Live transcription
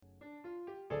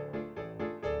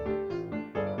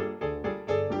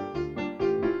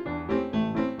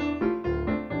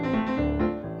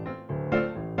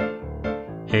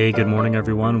Hey, good morning,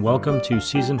 everyone. Welcome to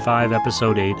Season 5,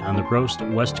 Episode 8 on the Roast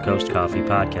West Coast Coffee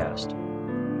Podcast.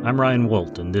 I'm Ryan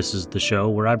Wolt, and this is the show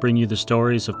where I bring you the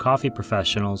stories of coffee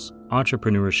professionals,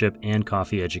 entrepreneurship, and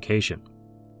coffee education.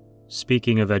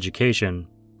 Speaking of education,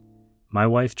 my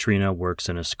wife Trina works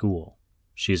in a school.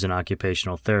 She's an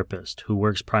occupational therapist who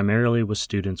works primarily with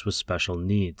students with special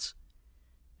needs,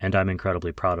 and I'm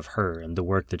incredibly proud of her and the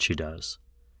work that she does.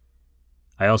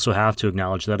 I also have to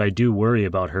acknowledge that I do worry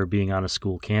about her being on a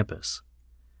school campus.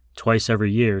 Twice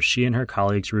every year, she and her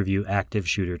colleagues review active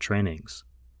shooter trainings.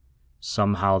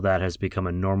 Somehow that has become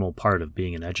a normal part of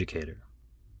being an educator.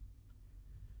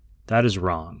 That is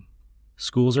wrong.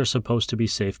 Schools are supposed to be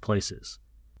safe places.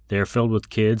 They are filled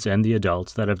with kids and the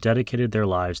adults that have dedicated their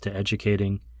lives to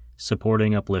educating,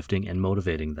 supporting, uplifting, and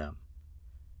motivating them.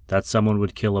 That someone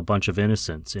would kill a bunch of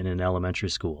innocents in an elementary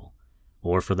school,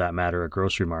 or for that matter a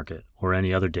grocery market, or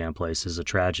any other damn place is a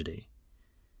tragedy.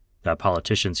 That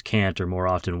politicians can't or more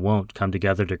often won't come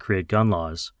together to create gun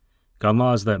laws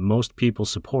that most people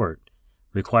support,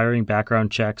 requiring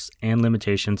background checks and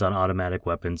limitations on automatic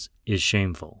weapons is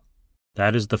shameful.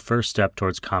 That is the first step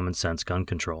towards common sense gun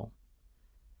control.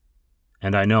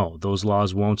 And I know those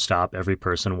laws won't stop every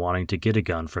person wanting to get a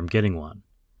gun from getting one.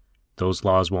 Those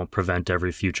laws won't prevent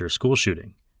every future school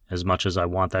shooting, as much as I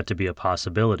want that to be a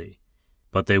possibility.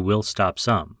 But they will stop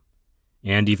some,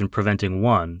 and even preventing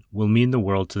one will mean the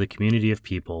world to the community of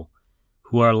people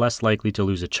who are less likely to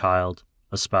lose a child,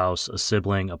 a spouse, a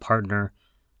sibling, a partner,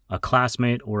 a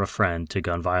classmate, or a friend to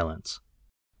gun violence.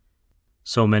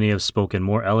 So many have spoken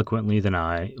more eloquently than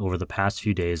I over the past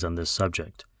few days on this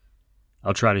subject.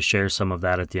 I'll try to share some of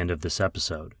that at the end of this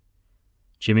episode.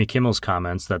 Jimmy Kimmel's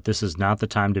comments that this is not the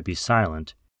time to be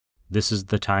silent, this is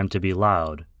the time to be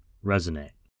loud, resonate.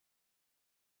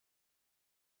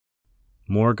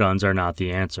 More guns are not the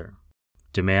answer.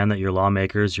 Demand that your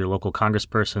lawmakers, your local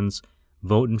congresspersons,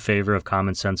 vote in favor of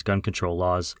common sense gun control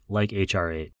laws like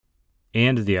H.R. 8,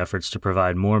 and the efforts to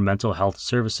provide more mental health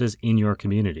services in your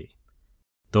community.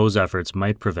 Those efforts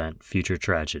might prevent future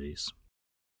tragedies.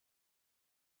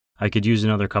 I could use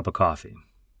another cup of coffee.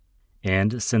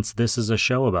 And since this is a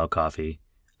show about coffee,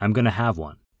 I'm going to have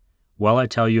one, while I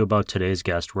tell you about today's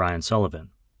guest, Ryan Sullivan.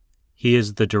 He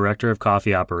is the Director of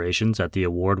Coffee Operations at the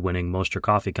award-winning Moster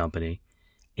Coffee Company,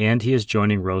 and he is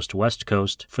joining Roast West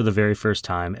Coast for the very first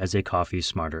time as a Coffee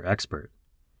Smarter expert.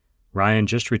 Ryan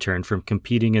just returned from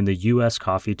competing in the U.S.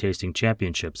 Coffee Tasting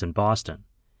Championships in Boston.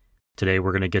 Today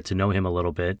we're going to get to know him a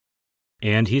little bit,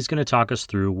 and he's going to talk us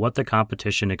through what the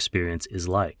competition experience is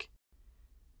like.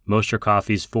 Moster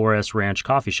Coffee's 4S Ranch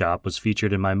Coffee Shop was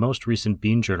featured in my most recent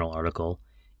Bean Journal article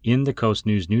in the Coast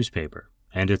News newspaper,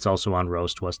 and it's also on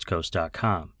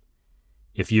roastwestcoast.com.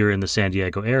 If you're in the San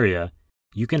Diego area,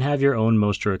 you can have your own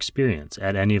Moster experience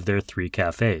at any of their 3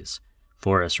 cafes,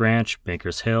 4S Ranch,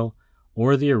 Bankers Hill,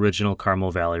 or the original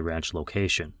Carmel Valley Ranch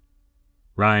location.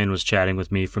 Ryan was chatting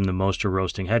with me from the Moster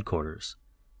Roasting headquarters,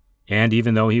 and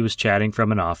even though he was chatting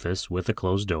from an office with a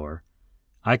closed door,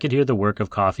 I could hear the work of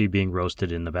coffee being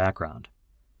roasted in the background,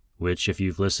 which if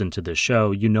you've listened to this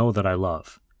show, you know that I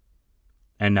love.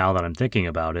 And now that I'm thinking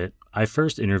about it, I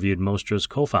first interviewed Moster's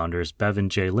co-founders Bevan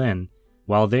J. Lynn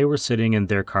while they were sitting in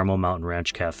their Carmel Mountain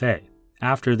Ranch Cafe.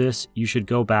 After this, you should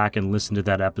go back and listen to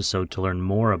that episode to learn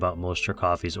more about Moster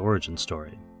Coffee's origin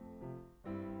story.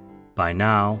 By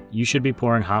now, you should be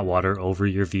pouring hot water over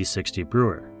your V60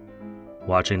 brewer,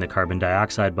 watching the carbon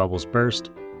dioxide bubbles burst,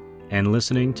 and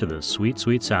listening to the sweet,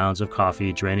 sweet sounds of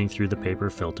coffee draining through the paper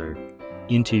filter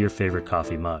into your favorite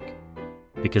coffee mug.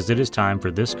 Because it is time for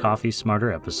this Coffee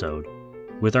Smarter episode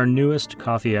with our newest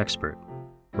coffee expert,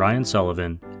 Ryan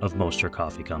Sullivan of Moster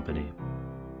Coffee Company.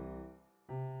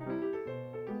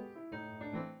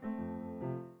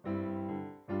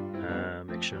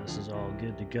 Make sure this is all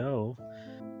good to go.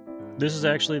 This is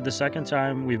actually the second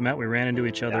time we've met. We ran into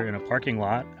each other in a parking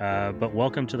lot, but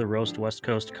welcome to the Roast West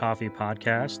Coast Coffee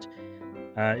Podcast.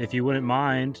 If you wouldn't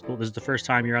mind, this is the first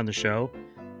time you're on the show.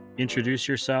 Introduce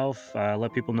yourself,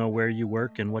 let people know where you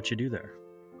work and what you do there.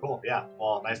 Cool. Yeah.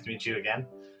 Well, nice to meet you again.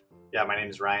 Yeah, my name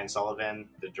is Ryan Sullivan,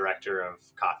 the Director of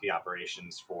Coffee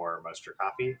Operations for Moster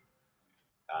Coffee.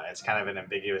 It's kind of an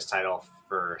ambiguous title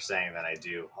for saying that I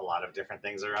do a lot of different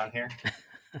things around here.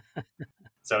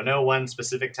 So no one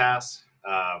specific task,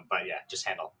 but yeah, just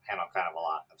handle kind of a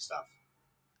lot of stuff.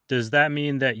 Does that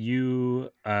mean that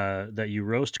you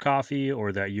roast coffee,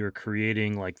 or that you're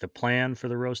creating like the plan for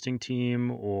the roasting team,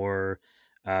 or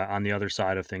on the other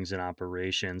side of things in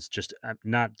operations? Just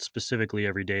not specifically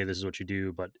every day this is what you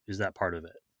do, but is that part of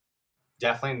it?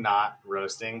 Definitely not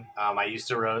roasting. I used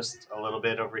to roast a little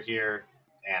bit over here,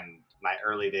 and my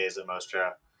early days at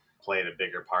Mostra, played a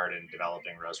bigger part in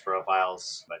developing roast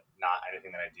profiles, but not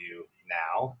anything that I do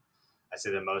now. I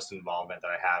say the most involvement that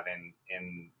I have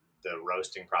in the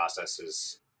roasting process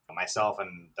is myself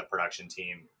and the production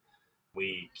team.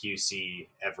 We QC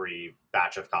every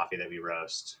batch of coffee that we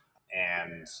roast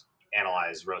and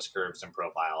analyze roast curves and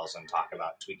profiles and talk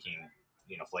about tweaking,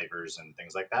 flavors and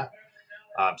things like that.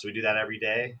 So we do that every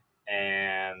day,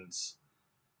 and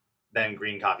then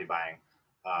green coffee buying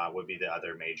would be the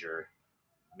other major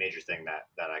thing that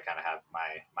I kind of have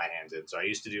my hands in. So I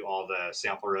used to do all the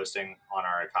sample roasting on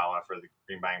our Ikawa for the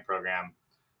green buying program.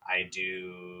 I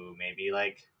do maybe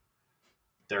like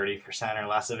 30% or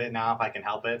less of it now if I can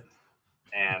help it,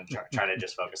 and try to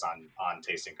just focus on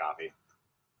tasting coffee.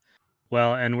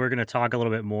 Well, and we're going to talk a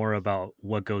little bit more about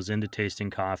what goes into tasting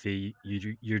coffee.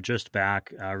 You're just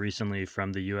back recently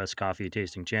from the U.S. Coffee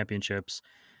Tasting Championships,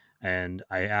 and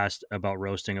I asked about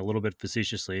roasting a little bit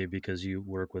facetiously because you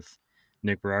work with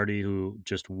Nick Berardi, who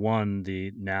just won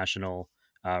the national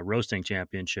roasting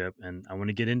championship, and I want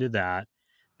to get into that.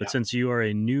 But since you are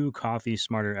a new Coffee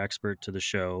Smarter expert to the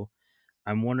show,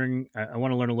 I'm wondering, I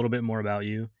want to learn a little bit more about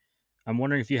you. I'm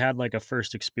wondering if you had like a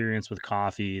first experience with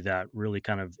coffee that really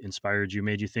kind of inspired you,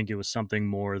 made you think it was something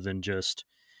more than just,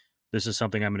 this is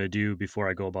something I'm going to do before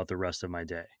I go about the rest of my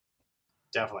day.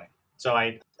 Definitely. So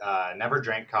I never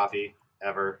drank coffee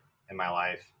ever in my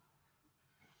life.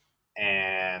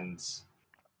 And,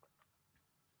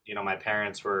 my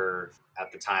parents were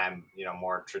at the time,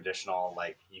 more traditional,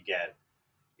 like you get,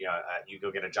 you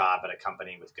go get a job at a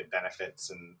company with good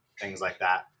benefits and things like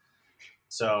that.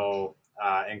 So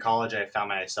in college, I found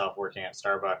myself working at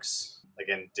Starbucks.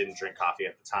 Again, didn't drink coffee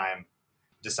at the time.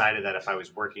 Decided that if I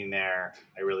was working there,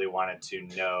 I really wanted to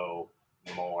know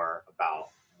more about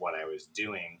what I was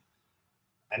doing.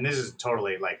 And this is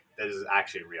totally this is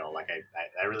actually real. Like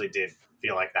I really did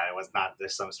feel like that. It was not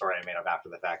just some story I made up after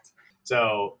the fact.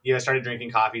 So, I started drinking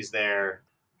coffees there,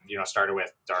 started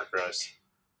with dark roast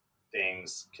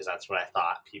things because that's what I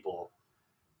thought people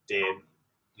did.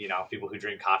 People who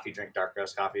drink coffee drink dark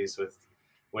roast coffees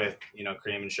with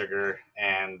cream and sugar.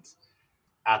 And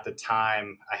at the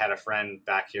time, I had a friend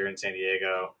back here in San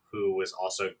Diego who was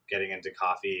also getting into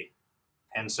coffee.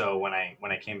 And so when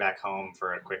I came back home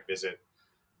for a quick visit,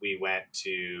 we went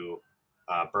to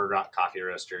Bird Rock Coffee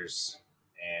Roasters,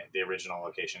 and the original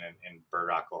location in Bird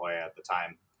Rock, La Jolla at the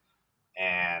time,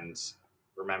 and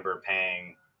remember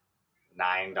paying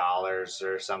 $9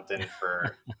 or something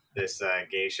for this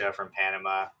geisha from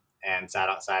Panama, and sat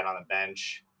outside on the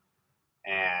bench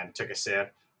and took a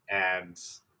sip and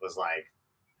was like,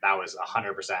 that was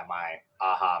 100% my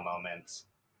aha moment.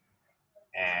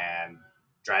 And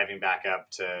driving back up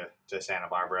to Santa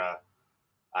Barbara,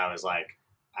 I was like,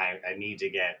 I need to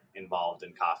get involved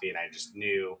in coffee. And I just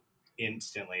knew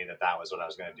instantly that was what I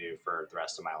was going to do for the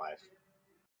rest of my life.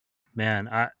 Man,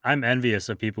 I'm envious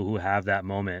of people who have that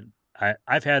moment.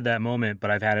 I've had that moment, but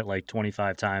I've had it like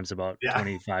 25 times about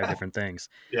 25 different things.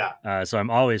 Yeah. So I'm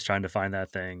always trying to find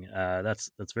that thing. That's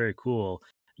very cool.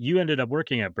 You ended up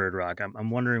working at Bird Rock.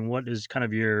 I'm wondering what is kind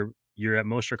of you're at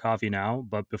Mostra Coffee now,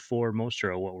 but before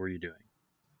Mostra, what were you doing?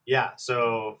 Yeah.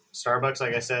 So Starbucks,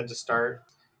 like I said, to start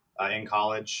in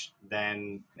college,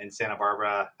 then in Santa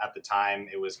Barbara at the time,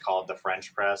 it was called the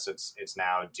French Press. It's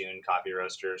now Dune Coffee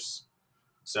Roasters.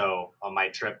 So on my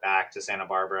trip back to Santa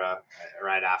Barbara,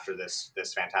 right after this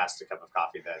fantastic cup of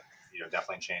coffee that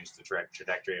definitely changed the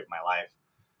trajectory of my life,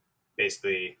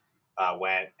 basically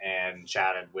went and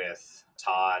chatted with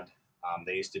Todd.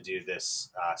 They used to do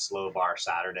this slow bar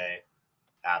Saturday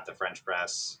at the French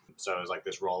Press. So it was like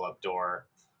this roll up door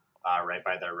right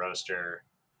by their roaster,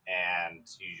 and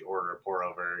you order a pour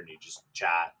over and you just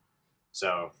chat.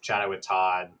 So chatted with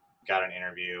Todd, got an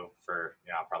interview for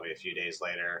probably a few days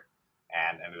later,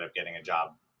 and ended up getting a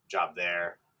job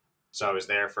there. So I was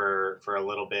there for a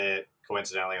little bit,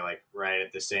 coincidentally, like right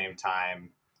at the same time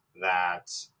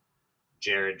that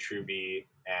Jared Truby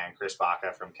and Chris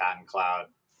Baca from Cat and Cloud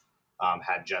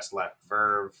had just left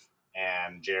Verve,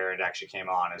 and Jared actually came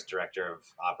on as director of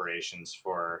operations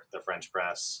for the French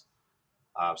Press.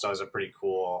 So it was a pretty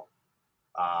cool,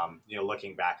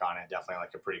 looking back on it, definitely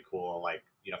like a pretty cool,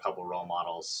 couple role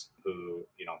models who,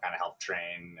 kind of helped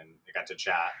train, and I got to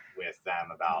chat with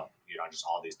them about, just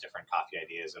all these different coffee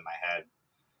ideas in my head.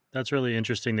 That's really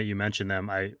interesting that you mentioned them.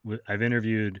 I've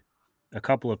interviewed a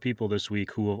couple of people this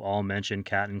week who have all mentioned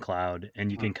Cat and Cloud,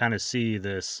 and you can kind of see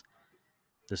this,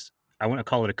 I want to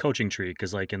call it a coaching tree,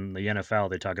 because like in the NFL,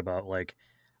 they talk about like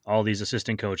all these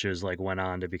assistant coaches like went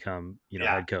on to become,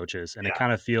 head coaches. And it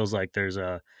kind of feels like there's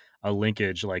a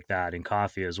linkage like that in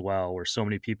coffee as well, where so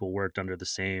many people worked under the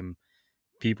same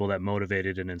people that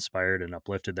motivated and inspired and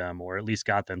uplifted them, or at least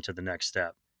got them to the next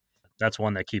step. That's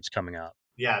one that keeps coming up.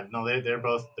 Yeah, no, they're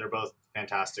both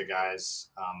fantastic guys.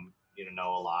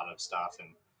 Know a lot of stuff, and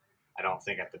I don't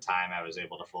think at the time I was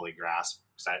able to fully grasp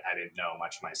because I didn't know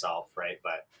much myself, right?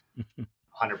 But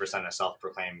 100% a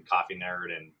self-proclaimed coffee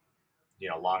nerd, and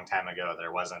a long time ago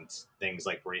there wasn't things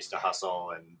like Barista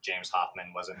Hustle, and James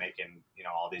Hoffman wasn't making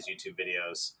all these YouTube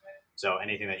videos. So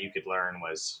anything that you could learn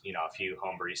was a few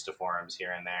home barista forums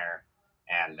here and there,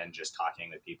 and then just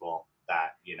talking to people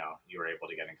that you were able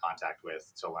to get in contact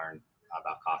with to learn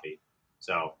about coffee.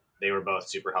 So they were both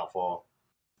super helpful.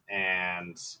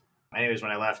 And anyways,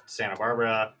 when I left Santa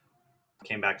Barbara,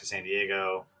 came back to San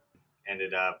Diego,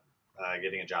 ended up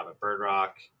getting a job at Bird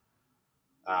Rock,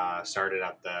 started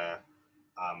at the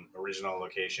original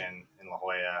location in La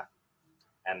Jolla,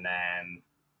 and then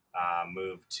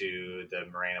moved to the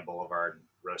Morena Boulevard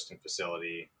roasting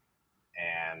facility,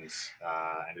 and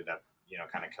ended up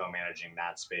kind of co-managing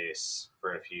that space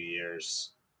for a few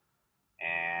years.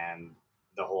 And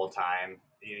the whole time,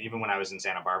 even when I was in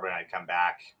Santa Barbara and I'd come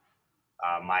back,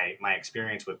 my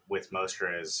experience with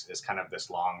Mostra is kind of this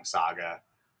long saga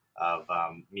of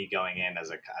me going in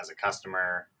as a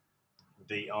customer.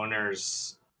 The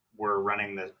owners were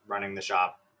running the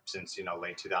shop since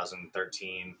late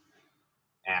 2013,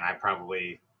 and I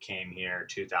probably came here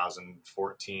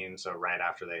 2014, so right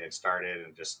after they had started,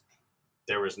 and just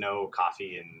there was no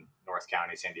coffee in North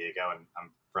County, San Diego, and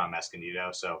I'm from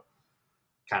Escondido, so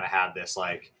kind of had this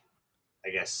I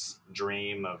guess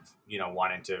dream of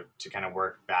wanting to kind of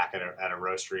work back at a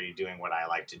roastery, doing what I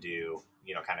like to do,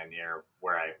 kind of near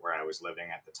where I was living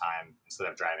at the time, instead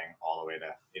of driving all the way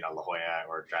to La Jolla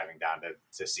or driving down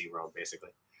to SeaWorld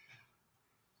basically.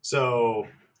 So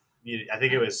I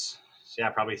think it was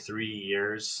probably 3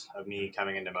 years of me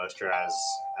coming into Mostra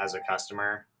as a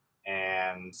customer,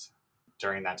 and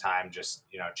during that time just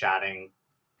chatting,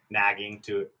 nagging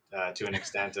to an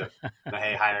extent of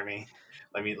hey, hire me,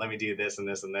 let me do this and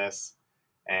this and this,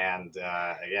 and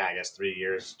I guess 3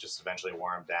 years just eventually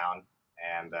wore them down,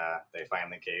 and they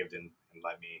finally caved and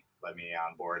let me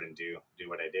on board and do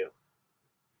what I do.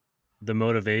 The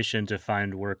motivation to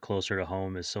find work closer to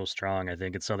home is so strong. I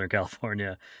think in Southern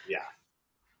California, Yeah.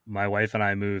 My wife and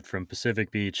I moved from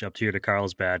Pacific Beach up here to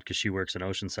Carlsbad because she works in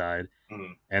Oceanside.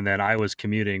 Mm-hmm. And then I was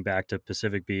commuting back to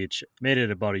Pacific Beach, made it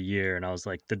about a year. And I was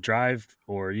like, the drive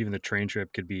or even the train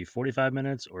trip could be 45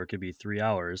 minutes or it could be 3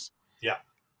 hours. Yeah.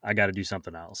 I got to do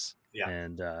something else. Yeah.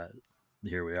 And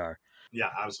here we are. Yeah,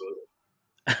 absolutely.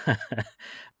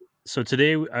 So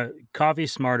today, Coffee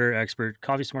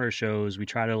Smarter shows, we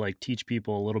try to teach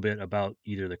people a little bit about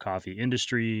either the coffee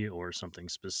industry or something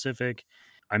specific.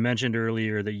 I mentioned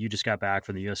earlier that you just got back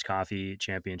from the U.S. Coffee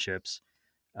Championships,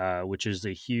 which is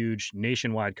a huge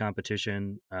nationwide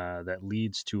competition that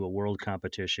leads to a world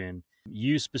competition.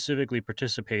 You specifically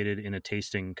participated in a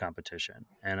tasting competition,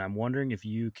 and I'm wondering if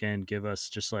you can give us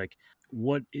just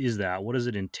what is that? What does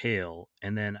it entail?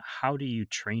 And then how do you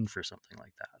train for something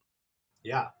like that?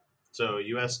 Yeah. So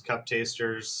U.S. Cup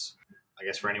Tasters, I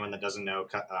guess for anyone that doesn't know,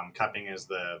 cupping is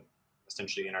the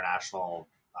essentially international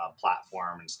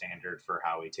platform and standard for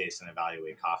how we taste and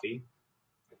evaluate coffee.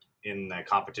 In the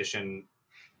competition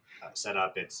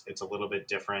setup, it's a little bit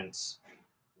different,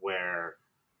 where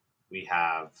we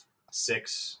have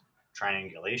 6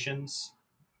 triangulations.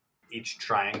 Each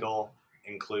triangle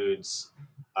includes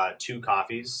 2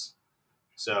 coffees.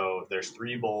 So there's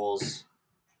 3 bowls.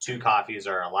 2 coffees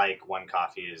are alike, 1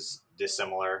 coffee is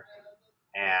dissimilar,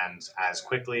 and as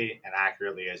quickly and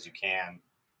accurately as you can,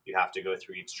 you have to go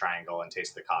through each triangle and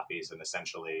taste the coffees and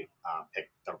essentially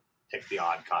pick the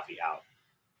odd coffee out.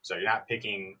 So you're not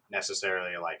picking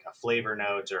necessarily a flavor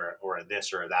note or a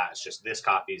this or a that. It's just this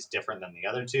coffee is different than the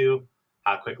other 2.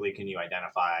 How quickly can you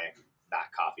identify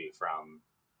that coffee from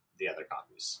the other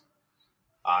coffees?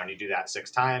 And you do that 6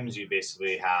 times. You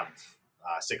basically have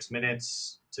 6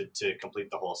 minutes to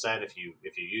complete the whole set. If you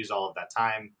use all of that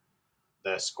time,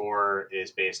 the score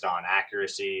is based on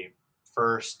accuracy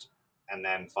first, and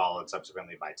then followed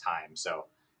subsequently by time. So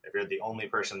if you're the only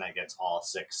person that gets all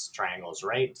 6 triangles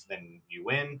right, then you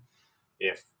win.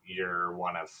 If you're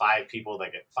one of 5 people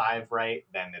that get 5 right,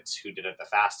 then it's who did it the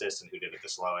fastest and who did it the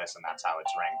slowest, and that's how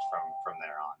it's ranked from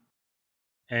there on.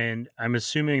 And I'm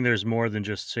assuming there's more than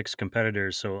just 6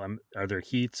 competitors. So are there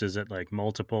heats? Is it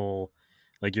multiple,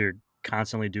 you're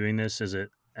constantly doing this? Is it,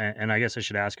 and I guess I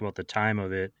should ask about the time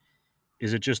of it.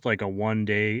 Is it just a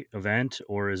 1-day event,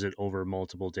 or is it over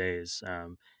multiple days?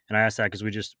 And I asked that because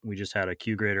we just had a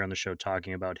Q grader on the show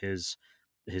talking about his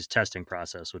testing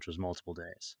process, which was multiple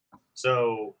days.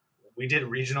 So we did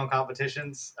regional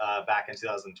competitions back in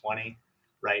 2020.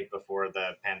 right before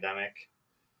the pandemic.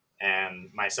 And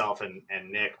myself and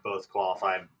Nick both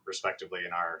qualified respectively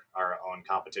in our own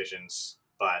competitions.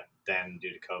 But then due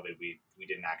to COVID, we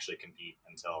didn't actually compete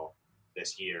until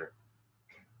this year.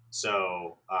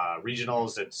 So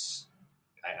regionals, it's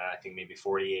I think maybe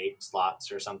 48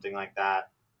 slots or something like that.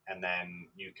 And then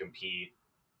you compete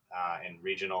in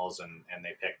regionals and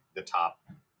they pick the top,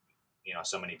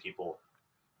 so many people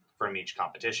from each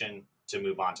competition to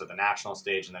move on to the national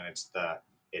stage. And then it's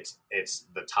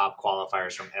the top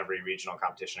qualifiers from every regional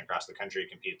competition across the country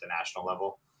compete at the national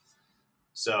level.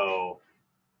 So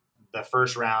the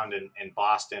first round in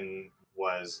Boston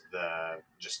was I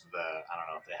don't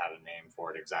know if they had a name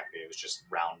for it exactly. It was just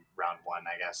round one,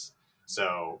 I guess.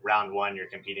 So round one, you're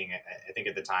competing. I think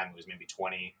at the time it was maybe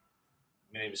 20,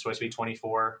 maybe it was supposed to be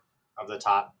 24 of the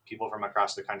top people from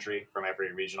across the country from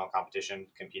every regional competition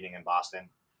competing in Boston,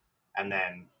 and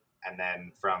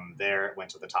then from there it went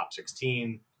to the top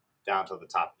 16, down to the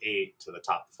top 8, to the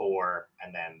top 4,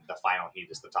 and then the final heat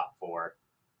is the top 4,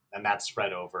 and that's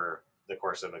spread over the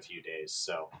course of a few days.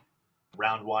 So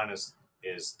round one is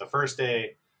the first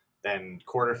day, then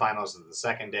quarterfinals is the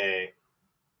second day,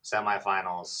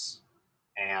 semifinals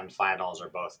and finals are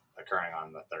both occurring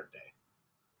on the third day.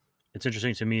 It's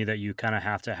interesting to me that you kind of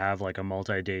have to have like a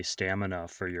multi-day stamina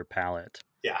for your palate.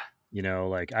 Yeah.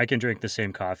 Like I can drink the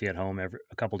same coffee at home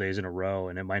a couple days in a row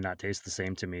and it might not taste the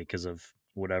same to me because of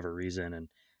whatever reason, and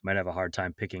might have a hard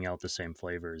time picking out the same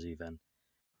flavors even.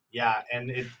 Yeah,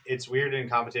 and it's weird in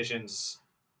competitions.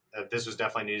 This was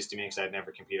definitely news to me because I'd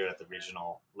never competed at the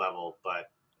regional level, but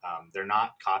they're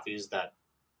not coffees that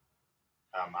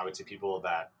I would say people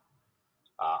that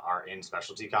are in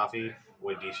specialty coffee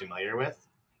would be familiar with.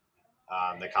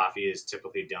 The coffee is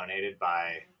typically donated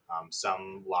by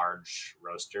some large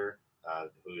roaster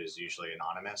who is usually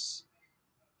anonymous,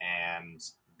 and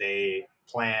they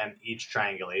plan each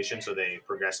triangulation, so they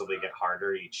progressively get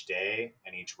harder each day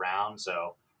and each round.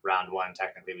 So round one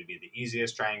technically would be the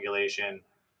easiest triangulation,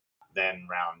 then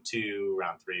round 2,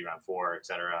 round 3, round 4,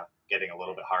 etc., getting a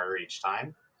little bit harder each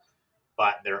time.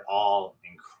 But they're all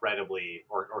incredibly,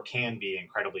 or can be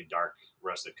incredibly dark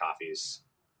roasted coffees,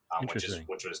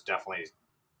 which was definitely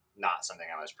not something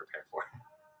I was prepared for.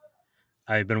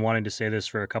 I've been wanting to say this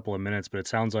for a couple of minutes, but it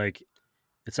sounds like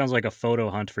a photo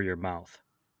hunt for your mouth.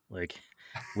 Like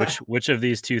which of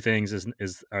these two things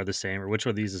are the same, or which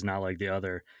of these is not like the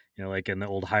other? Like in the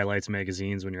old highlights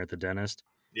magazines when you're at the dentist.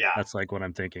 Yeah, that's like what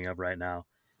I'm thinking of right now.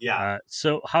 Yeah.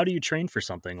 So how do you train for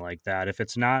something like that if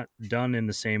it's not done in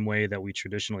the same way that we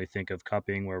traditionally think of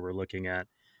cupping, where we're looking at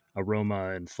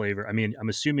aroma and flavor? I mean, I'm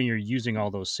assuming you're using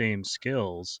all those same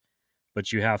skills,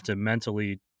 but you have to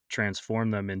mentally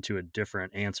transform them into a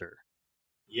different answer.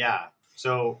 Yeah.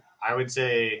 So I would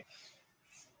say,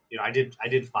 I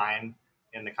did fine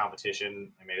in the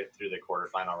competition. I made it through the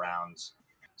quarterfinal rounds.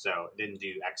 So didn't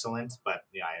do excellent, but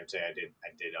I would say I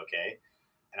did okay.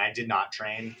 And I did not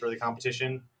train for the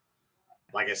competition.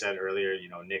 Like I said earlier,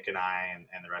 Nick and I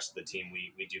and the rest of the team,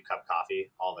 we do cup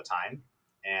coffee all the time.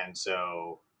 And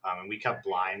so and we cup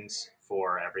blinds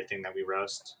for everything that we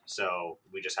roast. So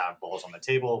we just have bowls on the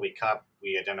table, we cup,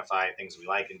 we identify things we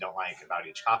like and don't like about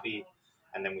each coffee,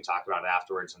 and then we talk about it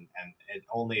afterwards. And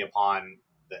only upon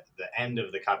the end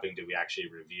of the cupping do we actually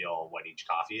reveal what each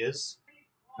coffee is.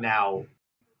 Now,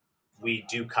 we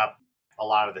do cup a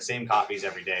lot of the same coffees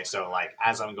every day. So like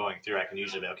as I'm going through, I can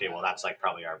usually be, okay, well, that's like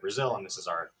probably our Brazil, and this is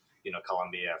our,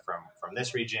 Colombia from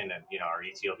this region, and our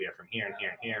Ethiopia from here and here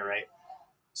and here, right?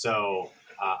 So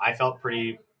I felt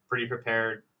pretty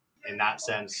prepared in that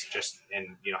sense, just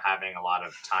in having a lot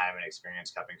of time and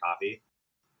experience cupping coffee.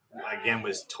 Again,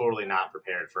 was totally not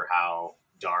prepared for how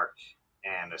dark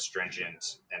and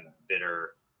astringent and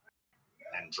bitter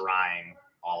and drying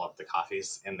all of the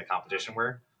coffees in the competition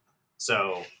were.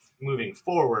 So moving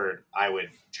forward, I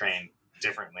would train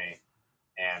differently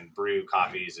and brew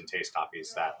coffees and taste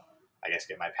coffees that I guess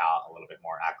get my palate a little bit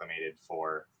more acclimated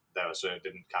for those, so it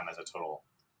didn't come as a total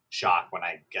shock when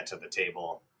I get to the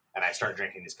table and I start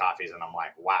drinking these coffees and I'm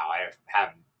like, wow, I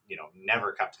have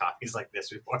never cupped coffees like this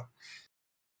before.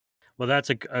 Well, that's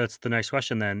the next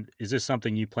question then. Is this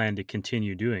something you plan to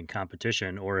continue doing,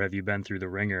 competition, or have you been through the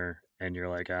ringer and you're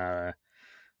like, I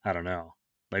don't know.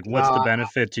 Like, what's the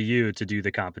benefit to you to do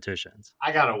the competitions?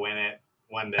 I gotta win it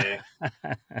one day.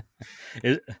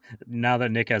 Now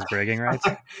that Nick has bragging rights?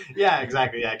 Yeah,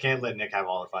 exactly. Yeah, I can't let Nick have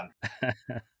all the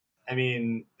fun. I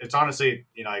mean, it's honestly,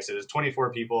 like I said, it's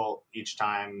 24 people each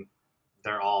time.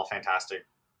 They're all fantastic,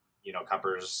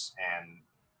 cuppers, and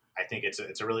I think it's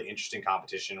a really interesting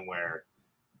competition where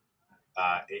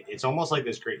it's almost like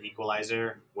this great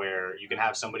equalizer where you can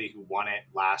have somebody who won it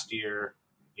last year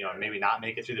maybe not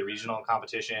make it through the regional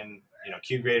competition.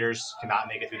 Q graders cannot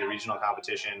make it through the regional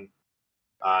competition.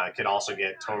 Could also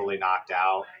get totally knocked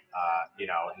out,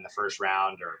 in the first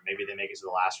round, or maybe they make it to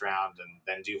the last round and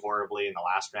then do horribly in the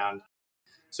last round.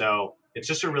 So it's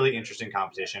just a really interesting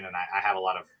competition, and I have a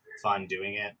lot of fun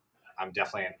doing it. I'm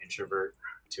definitely an introvert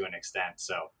to an extent.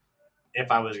 So if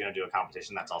I was going to do a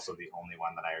competition, that's also the only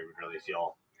one that I would really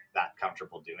feel that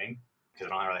comfortable doing,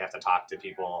 because I don't really have to talk to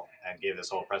people and give this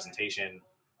whole presentation.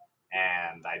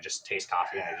 And I just taste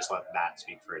coffee and I just let that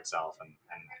speak for itself. And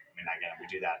I mean, again, we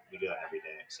do that every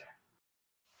day. So.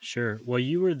 Sure. Well,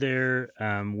 you were there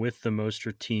with the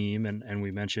Mostra team, and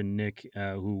we mentioned Nick,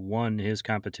 who won his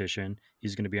competition.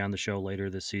 He's going to be on the show later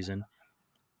this season.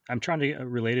 I'm trying to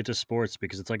relate it to sports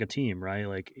because it's like a team, right?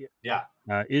 Like, yeah.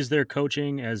 Is there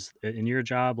coaching as in your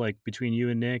job, like between you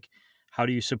and Nick? How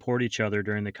do you support each other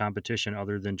during the competition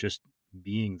other than just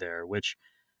being there? Which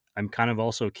I'm kind of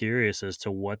also curious as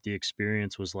to what the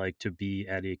experience was like to be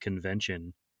at a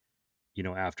convention,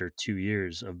 after 2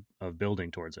 years of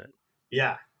building towards it.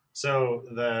 Yeah. So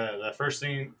the first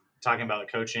thing, talking about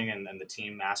the coaching and the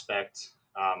team aspect,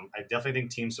 I definitely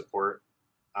think team support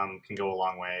can go a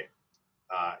long way.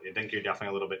 I think you're definitely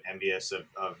a little bit envious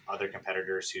of other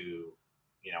competitors who,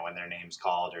 when their name's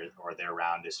called or their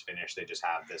round is finished, they just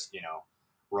have this,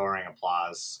 roaring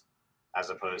applause, as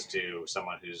opposed to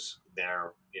someone who's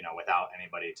there, without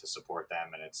anybody to support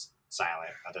them, and it's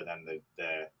silent other than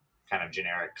the kind of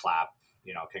generic clap,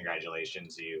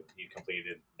 congratulations, you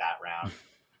completed that round.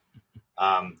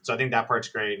 So I think that part's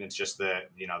great, and it's just the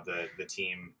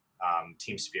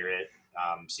team spirit,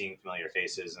 seeing familiar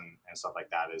faces and stuff like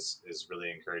that is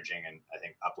really encouraging and I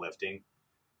think uplifting.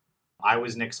 I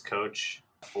was Nick's coach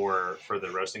for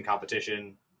the roasting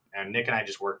competition, and Nick and I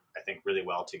just work, I think, really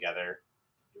well together.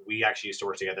 We actually used to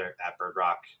work together at Bird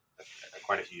Rock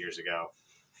quite a few years ago,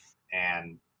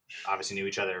 and obviously knew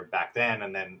each other back then.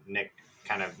 And then Nick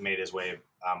kind of made his way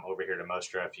over here to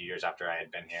Mostra a few years after I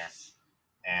had been here.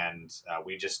 And I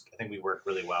think we work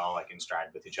really well, like in stride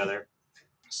with each other.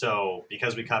 So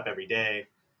because we cup every day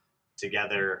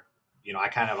together, I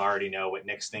kind of already know what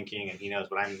Nick's thinking and he knows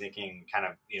what I'm thinking. Kind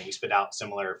of, we spit out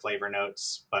similar flavor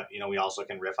notes, but, we also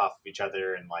can riff off of each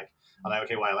other. And like, I'm like,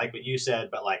 okay, well, I like what you said,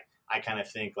 but like, I kind of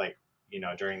think like,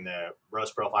 during the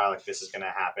roast profile, like this is going to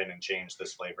happen and change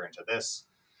this flavor into this.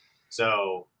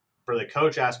 So for the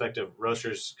coach aspect of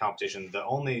roasters competition, the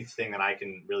only thing that I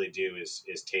can really do is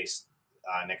taste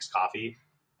Nick's coffee.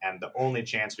 And the only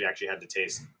chance we actually had to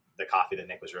taste the coffee that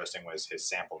Nick was roasting was his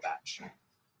sample batch.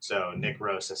 So Nick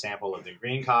roasts a sample of the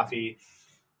green coffee.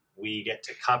 We get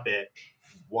to cup it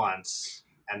once.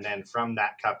 And then from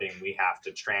that cupping, we have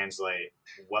to translate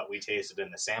what we tasted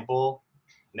in the sample.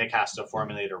 Nick has to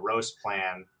formulate a roast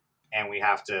plan, and we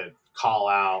have to call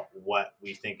out what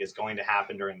we think is going to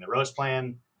happen during the roast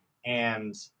plan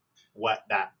and what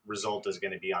that result is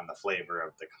going to be on the flavor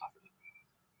of the coffee.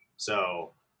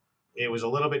 So it was a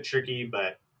little bit tricky,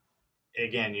 but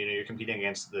again, you're competing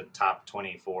against the top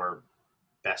 24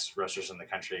 best roasters in the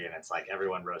country, and it's like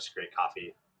everyone roasts great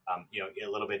coffee, a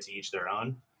little bit to each their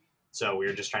own. So we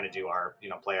were just trying to do our,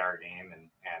 play our game,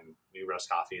 and we roast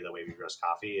coffee the way we roast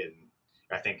coffee. And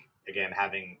I think, again,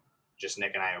 having just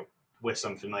Nick and I with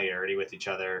some familiarity with each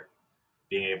other,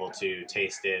 being able to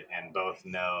taste it and both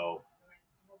know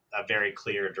a very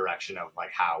clear direction of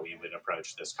like how we would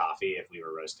approach this coffee if we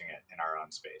were roasting it in our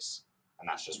own space. And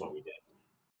that's just what we did.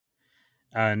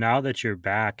 Now that you're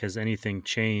back, has anything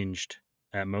changed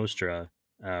at Mostra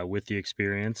with the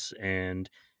experience? And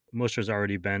Mostra's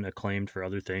already been acclaimed for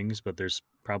other things, but there's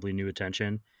probably new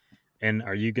attention. And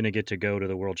are you going to get to go to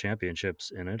the World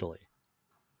Championships in Italy?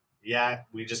 Yeah,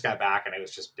 we just got back and it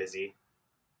was just busy.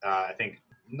 I think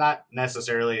not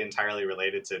necessarily entirely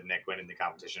related to Nick winning the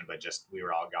competition, but just we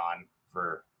were all gone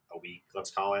for a week,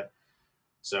 let's call it.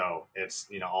 So it's,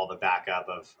 all the backup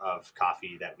of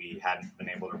coffee that we hadn't been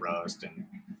able to roast and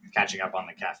catching up on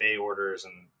the cafe orders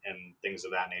and things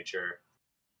of that nature.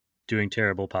 Doing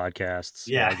terrible podcasts.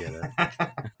 Yeah. I get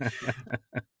it.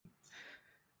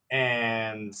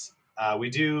 And we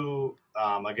do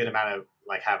a good amount of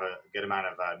have a good amount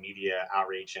of media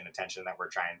outreach and attention that we're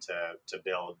trying to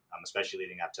build, especially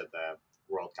leading up to the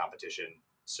world competition.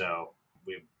 So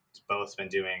we've both been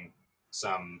doing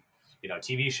some,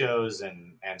 TV shows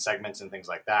and segments and things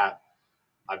like that.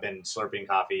 I've been slurping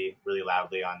coffee really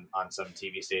loudly on some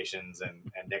TV stations, and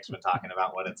Nick's been talking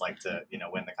about what it's like to,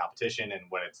 win the competition and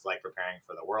what it's like preparing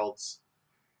for the Worlds.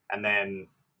 And then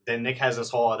Nick has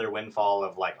this whole other windfall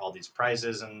of like all these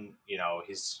prizes, and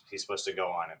he's supposed to go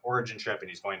on an origin trip, and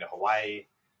he's going to Hawaii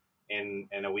in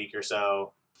a week or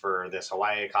so. for this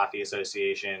Hawaii Coffee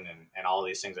Association and all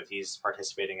these things that he's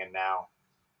participating in now.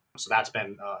 So that's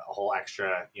been a whole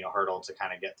extra, hurdle to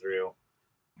kind of get through.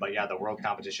 But yeah, the world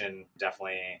competition,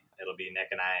 definitely, it'll be Nick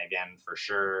and I again for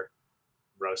sure,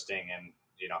 roasting and,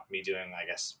 me doing, I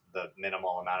guess, the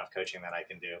minimal amount of coaching that I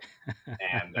can do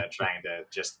and trying to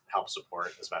just help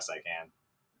support as best I can.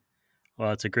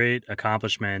 Well, it's a great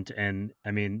accomplishment. And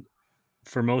I mean,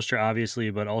 for Mostra,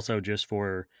 obviously, but also just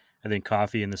for, I think,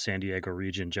 coffee in the San Diego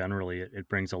region generally, it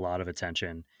brings a lot of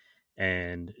attention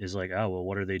and is like, oh, well,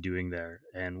 what are they doing there?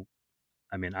 And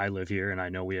I mean, I live here and I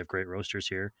know we have great roasters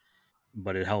here,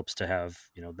 but it helps to have,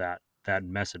 that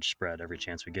message spread every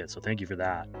chance we get. So thank you for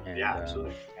that. And, yeah,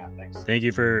 absolutely. Yeah, thanks. Thank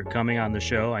you for coming on the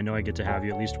show. I know I get to have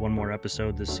you at least one more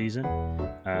episode this season.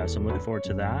 So I'm looking forward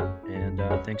to that. And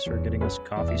thanks for getting us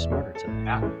coffee smarter today.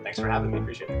 Yeah, thanks for having me.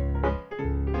 Appreciate it.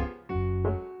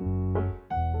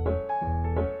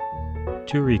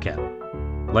 To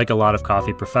recap, like a lot of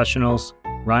coffee professionals,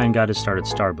 Ryan got his start at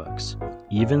Starbucks,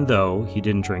 even though he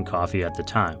didn't drink coffee at the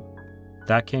time.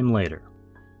 That came later.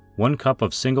 1 cup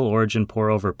of single-origin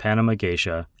pour-over Panama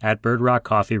Geisha at Bird Rock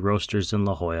Coffee Roasters in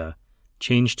La Jolla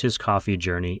changed his coffee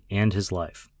journey and his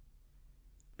life.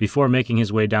 Before making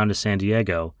his way down to San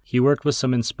Diego, he worked with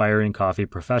some inspiring coffee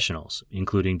professionals,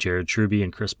 including Jared Truby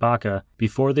and Chris Baca,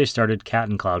 before they started Cat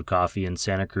and Cloud Coffee in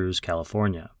Santa Cruz,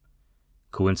 California.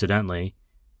 Coincidentally,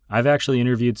 I've actually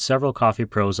interviewed several coffee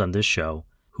pros on this show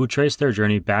who trace their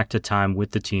journey back to time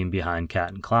with the team behind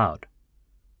Cat and Cloud.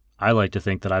 I like to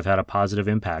think that I've had a positive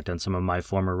impact on some of my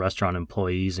former restaurant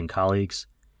employees and colleagues,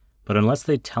 but unless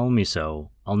they tell me so,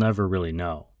 I'll never really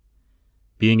know.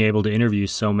 Being able to interview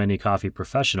so many coffee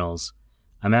professionals,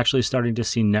 I'm actually starting to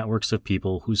see networks of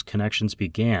people whose connections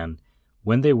began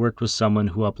when they worked with someone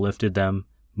who uplifted them,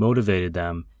 motivated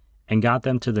them, and got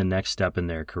them to the next step in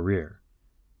their career.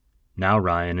 Now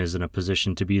Ryan is in a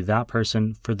position to be that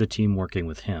person for the team working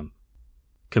with him.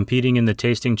 Competing in the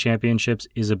tasting championships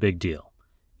is a big deal.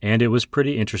 And it was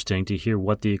pretty interesting to hear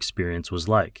what the experience was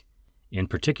like. In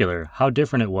particular, how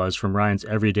different it was from Ryan's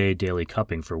everyday daily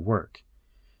cupping for work.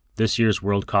 This year's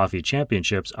World Coffee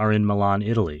Championships are in Milan,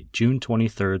 Italy, June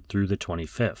 23rd through the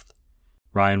 25th.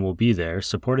 Ryan will be there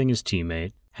supporting his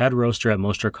teammate, head roaster at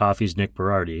Mostra Coffee's Nick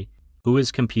Berardi, who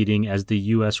is competing as the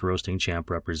U.S. Roasting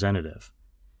Champ representative.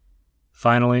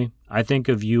 Finally, I think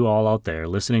of you all out there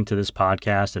listening to this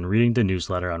podcast and reading the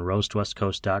newsletter on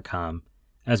roastwestcoast.com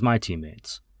as my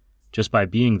teammates. Just by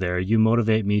being there, you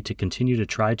motivate me to continue to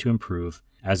try to improve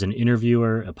as an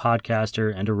interviewer, a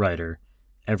podcaster, and a writer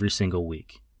every single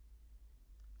week.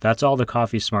 That's all the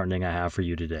coffee smartening I have for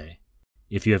you today.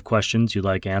 If you have questions you'd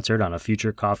like answered on a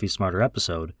future Coffee Smarter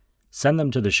episode, send them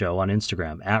to the show on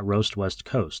Instagram at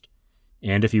RoastWestCoast.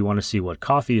 And if you want to see what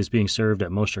coffee is being served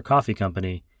at Mostra Coffee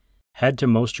Company, head to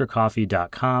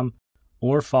mostracoffee.com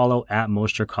or follow at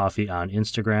Mostra Coffee on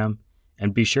Instagram,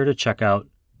 and be sure to check out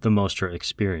the Mostra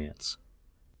Experience.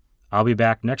 I'll be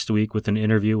back next week with an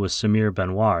interview with Samir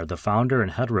Benoit, the founder and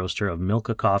head roaster of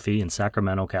Milka Coffee in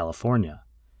Sacramento, California.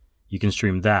 You can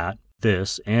stream that,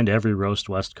 this, and every Roast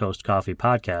West Coast Coffee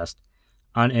podcast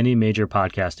on any major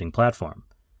podcasting platform.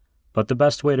 But the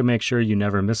best way to make sure you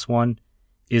never miss one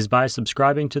is by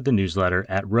subscribing to the newsletter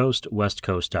at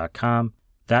roastwestcoast.com.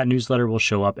 That newsletter will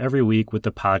show up every week with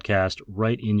the podcast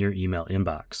right in your email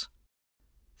inbox.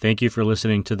 Thank you for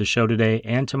listening to the show today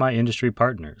and to my industry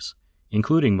partners,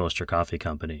 including Mostra Coffee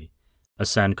Company,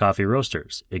 Ascend Coffee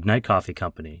Roasters, Ignite Coffee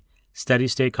Company, Steady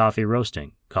State Coffee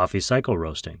Roasting, Coffee Cycle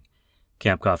Roasting,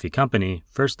 Camp Coffee Company,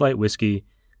 First Light Whiskey,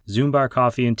 Zumbar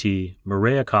Coffee and Tea,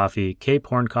 Maria Coffee, Cape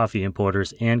Horn Coffee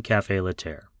Importers, and Café La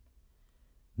Terre.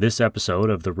 This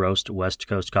episode of the Roast West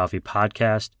Coast Coffee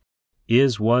podcast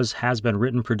has been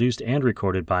written, produced, and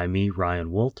recorded by me,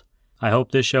 Ryan Wolt. I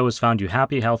hope this show has found you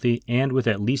happy, healthy, and with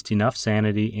at least enough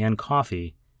sanity and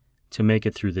coffee to make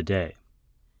it through the day.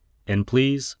 And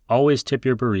please, always tip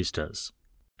your baristas,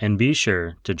 and be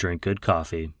sure to drink good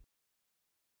coffee.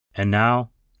 And now,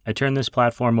 I turn this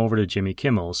platform over to Jimmy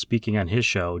Kimmel speaking on his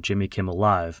show, Jimmy Kimmel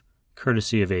Live,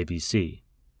 courtesy of ABC.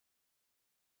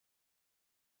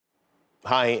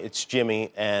 Hi, it's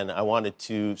Jimmy, and I wanted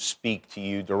to speak to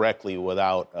you directly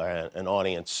without an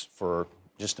audience for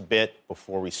just a bit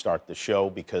before we start the show,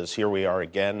 because here we are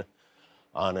again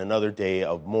on another day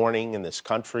of mourning in this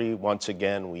country. Once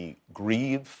again, we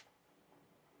grieve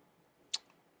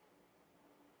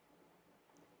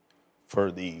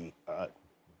for the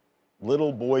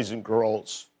little boys and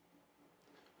girls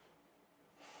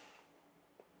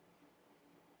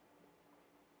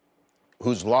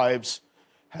whose lives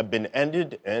have been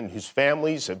ended and whose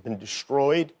families have been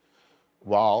destroyed,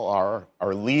 while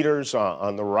our leaders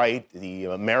on the right, the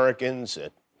Americans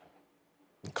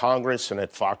Congress and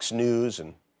at Fox News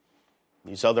and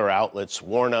these other outlets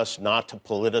warn us not to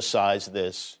politicize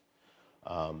this.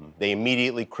 They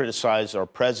immediately criticize our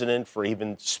president for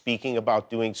even speaking about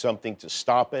doing something to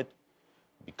stop it,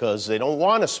 because they don't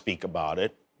want to speak about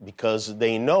it, because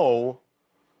they know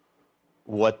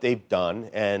what they've done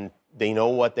and they know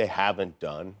what they haven't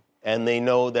done, and they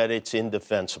know that it's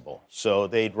indefensible. So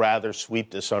they'd rather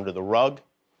sweep this under the rug.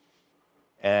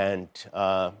 And,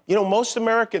 most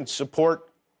Americans support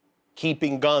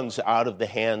keeping guns out of the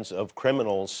hands of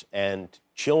criminals and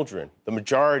children. The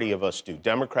majority of us do,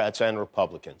 Democrats and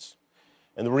Republicans.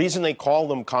 And the reason they call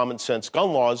them common sense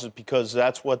gun laws is because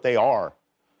that's what they are.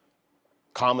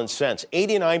 Common sense.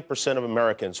 89% of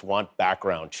Americans want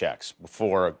background checks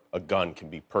before a gun can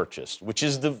be purchased, which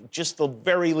is just the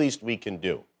very least we can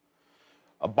do.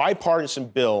 A bipartisan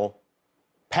bill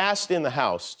passed in the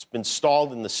House. It's been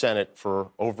stalled in the Senate for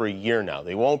over a year now.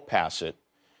 They won't pass it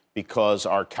because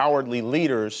our cowardly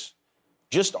leaders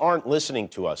just aren't listening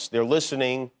to us. They're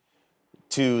listening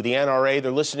to the NRA.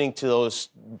 They're listening to those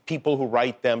people who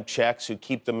write them checks, who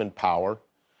keep them in power,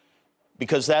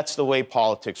 because that's the way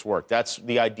politics work. That's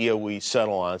the idea we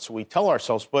settle on. So we tell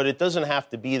ourselves, but it doesn't have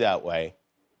to be that way.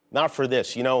 Not for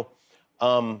this. You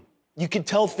can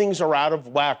tell things are out of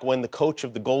whack when the coach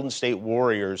of the Golden State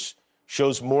Warriors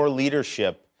shows more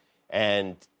leadership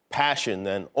and passion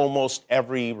than almost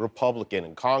every Republican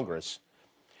in Congress.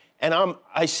 And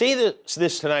I say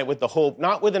this tonight with the hope,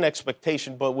 not with an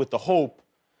expectation, but with the hope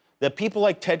that people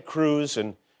like Ted Cruz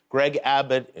and Greg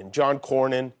Abbott and John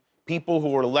Cornyn, people who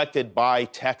were elected by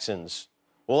Texans,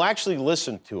 will actually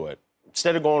listen to it.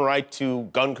 Instead of going right to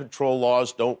gun control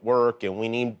laws don't work and we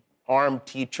need armed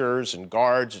teachers and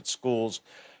guards at schools.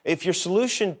 If your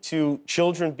solution to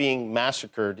children being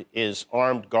massacred is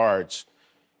armed guards,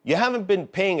 you haven't been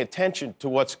paying attention to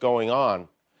what's going on.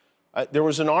 There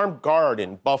was an armed guard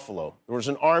in Buffalo. There was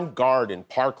an armed guard in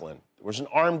Parkland. There was an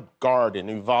armed guard in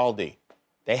Uvalde.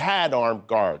 They had armed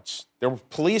guards. There were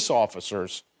police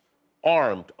officers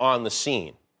armed on the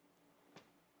scene.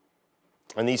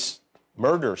 And these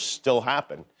murders still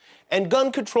happen. And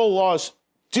gun control laws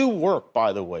do work,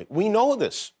 by the way. We know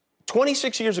this.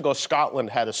 26 years ago,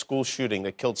 Scotland had a school shooting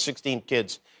that killed 16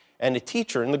 kids and a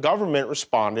teacher, and the government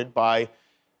responded by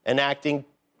enacting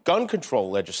gun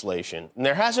control legislation. And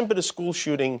there hasn't been a school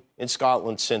shooting in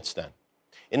Scotland since then.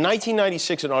 In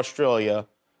 1996 in Australia,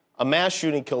 a mass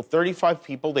shooting killed 35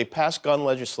 people. They passed gun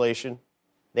legislation.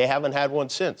 They haven't had one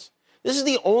since. This is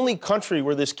the only country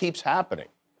where this keeps happening.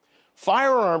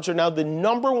 Firearms are now the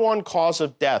number one cause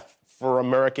of death for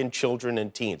American children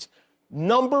and teens.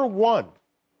 Number one.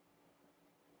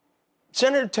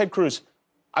 Senator Ted Cruz,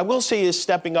 I will say, is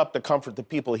stepping up to comfort the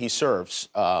people he serves,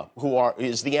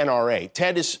 is the NRA.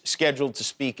 Ted is scheduled to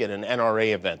speak at an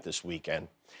NRA event this weekend.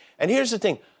 And here's the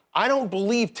thing. I don't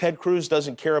believe Ted Cruz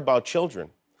doesn't care about children.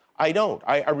 I don't.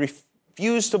 I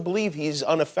refuse to believe he's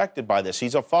unaffected by this.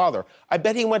 He's a father. I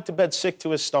bet he went to bed sick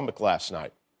to his stomach last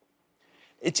night.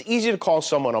 It's easy to call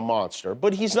someone a monster,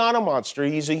 but he's not a monster.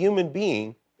 He's a human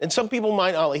being. And some people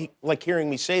might not like hearing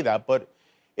me say that, but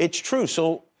it's true.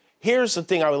 So here's the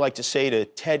thing I would like to say to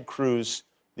Ted Cruz,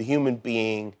 the human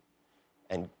being,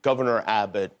 and Governor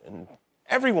Abbott, and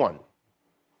everyone.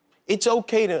 It's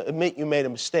okay to admit you made a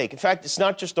mistake. In fact, it's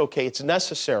not just okay, it's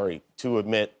necessary to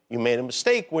admit you made a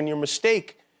mistake when your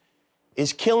mistake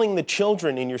is killing the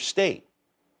children in your state.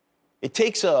 It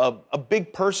takes a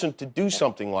big person to do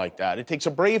something like that. It takes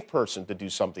a brave person to do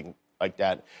something like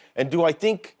that. And do I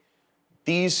think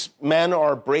these men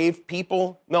are brave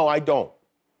people? No, I don't.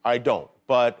 I don't.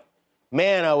 But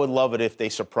man, I would love it if they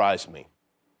surprised me.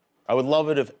 I would love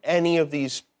it if any of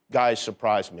these guys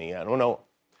surprised me. I don't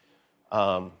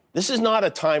know. This is not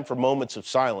a time for moments of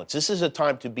silence. This is a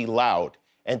time to be loud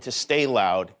and to stay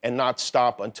loud and not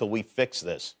stop until we fix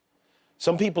this.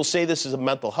 Some people say this is a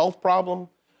mental health problem.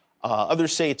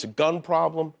 Others say it's a gun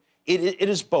problem. It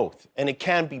is both, and it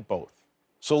can be both.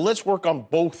 So let's work on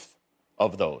both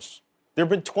of those. There have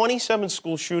been 27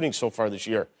 school shootings so far this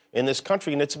year in this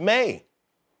country, and it's May.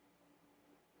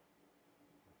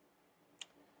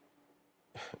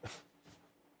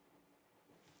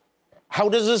 How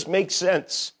does this make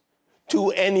sense to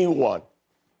anyone?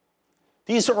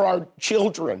 These are our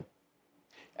children,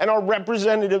 and our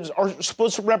representatives are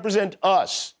supposed to represent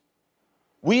us.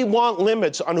 We want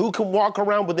limits on who can walk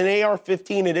around with an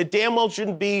AR-15, and it damn well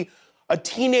shouldn't be a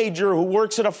teenager who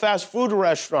works at a fast food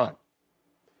restaurant.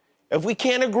 If we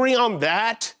can't agree on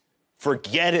that,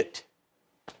 forget it.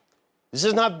 This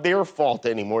is not their fault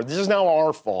anymore. This is now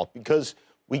our fault because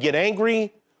we get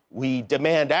angry, we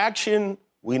demand action,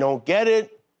 we don't get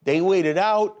it, they wait it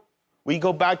out, we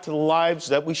go back to the lives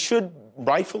that we should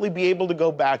rightfully be able to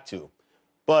go back to.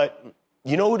 But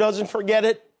you know who doesn't forget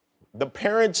it? The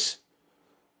parents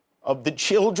of the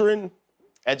children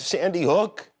at Sandy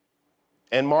Hook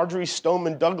and Marjorie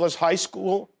Stoneman Douglas High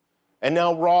School and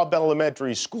now Robb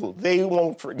Elementary School. They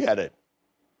won't forget it.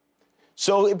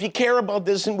 So if you care about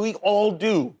this, and we all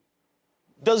do,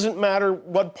 doesn't matter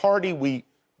what party we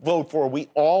vote for, we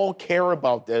all care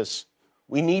about this.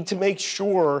 We need to make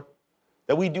sure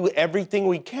that we do everything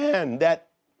we can to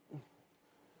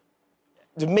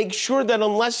make sure that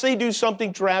unless they do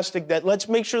something drastic, that let's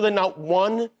make sure that not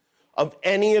one of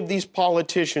any of these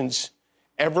politicians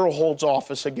ever holds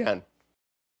office again.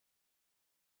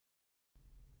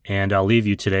 And I'll leave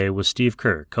you today with Steve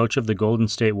Kerr, coach of the Golden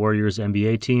State Warriors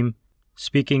NBA team,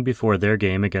 speaking before their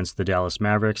game against the Dallas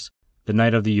Mavericks the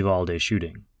night of the Uvalde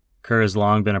shooting. Kerr has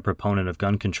long been a proponent of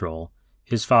gun control.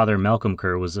 His father, Malcolm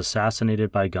Kerr, was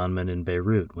assassinated by gunmen in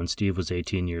Beirut when Steve was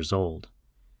 18 years old.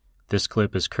 This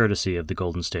clip is courtesy of the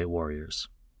Golden State Warriors.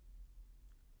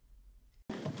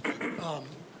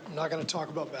 I'm not going to talk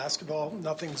about basketball.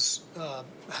 Nothing's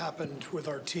happened with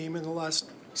our team in the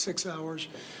last 6 hours.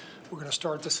 We're going to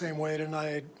start the same way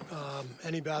tonight.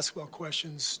 Any basketball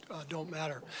questions don't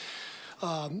matter.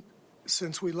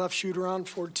 Since we left shoot-around,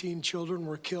 14 children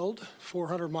were killed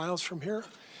 400 miles from here,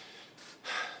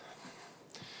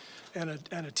 and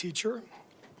a teacher.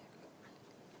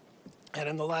 And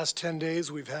in the last 10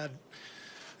 days, we've had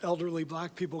elderly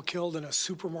black people killed in a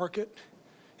supermarket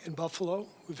in Buffalo.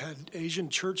 We've had Asian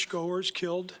churchgoers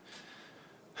killed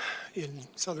in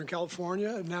Southern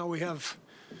California. And now we have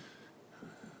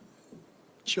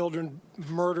children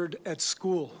murdered at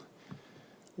school.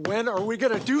 When are we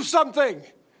going to do something?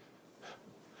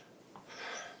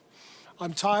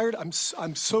 I'm tired. I'm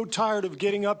so tired of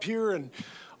getting up here and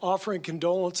offering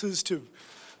condolences to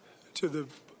the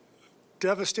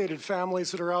devastated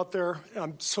families that are out there.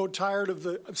 I'm so tired of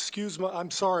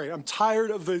I'm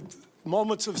tired of the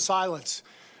moments of silence.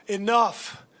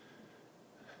 Enough.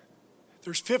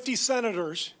 There's 50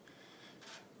 senators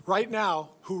right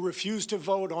now who refuse to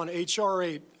vote on H.R.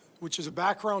 8, which is a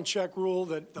background check rule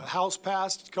that the House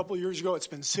passed a couple of years ago. It's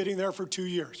been sitting there for 2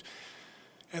 years.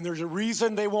 And there's a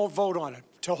reason they won't vote on it,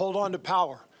 to hold on to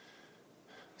power.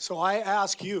 So I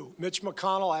ask you, Mitch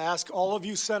McConnell, I ask all of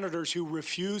you senators who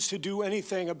refuse to do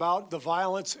anything about the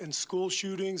violence and school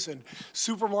shootings and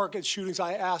supermarket shootings,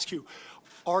 I ask you,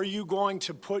 are you going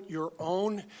to put your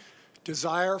own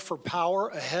desire for power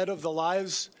ahead of the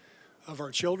lives of our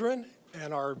children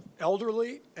and our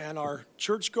elderly and our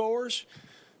churchgoers?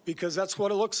 Because that's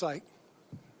what it looks like.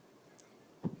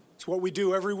 It's what we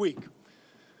do every week.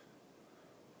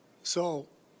 So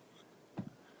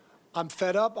I'm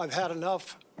fed up. I've had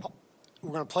enough.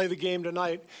 We're going to play the game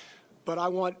tonight, but I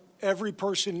want every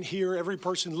person here, every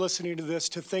person listening to this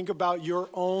to think about your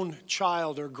own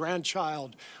child or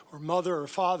grandchild or mother or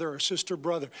father or sister,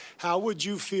 brother. How would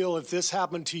you feel if this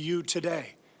happened to you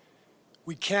today?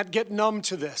 We can't get numb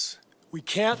to this. We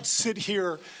can't sit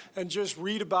here and just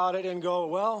read about it and go,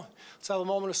 well, let's have a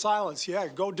moment of silence. Yeah,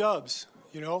 go Dubs,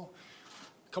 you know.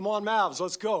 Come on, Mavs,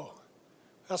 let's go.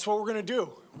 That's what we're going to do.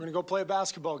 We're going to go play a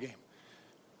basketball game.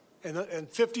 And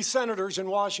 50 senators in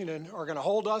Washington are going to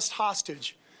hold us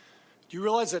hostage. Do you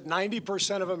realize that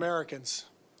 90% of Americans,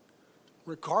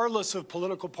 regardless of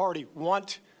political party,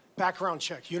 want background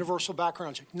check, universal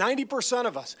background check? 90%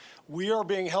 of us, we are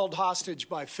being held hostage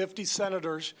by 50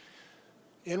 senators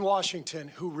in Washington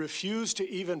who refuse to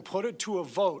even put it to a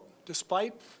vote,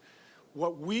 despite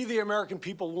what we, the American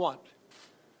people, want.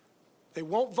 They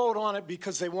won't vote on it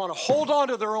because they want to hold on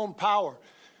to their own power.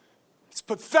 It's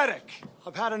pathetic.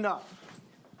 I've had enough.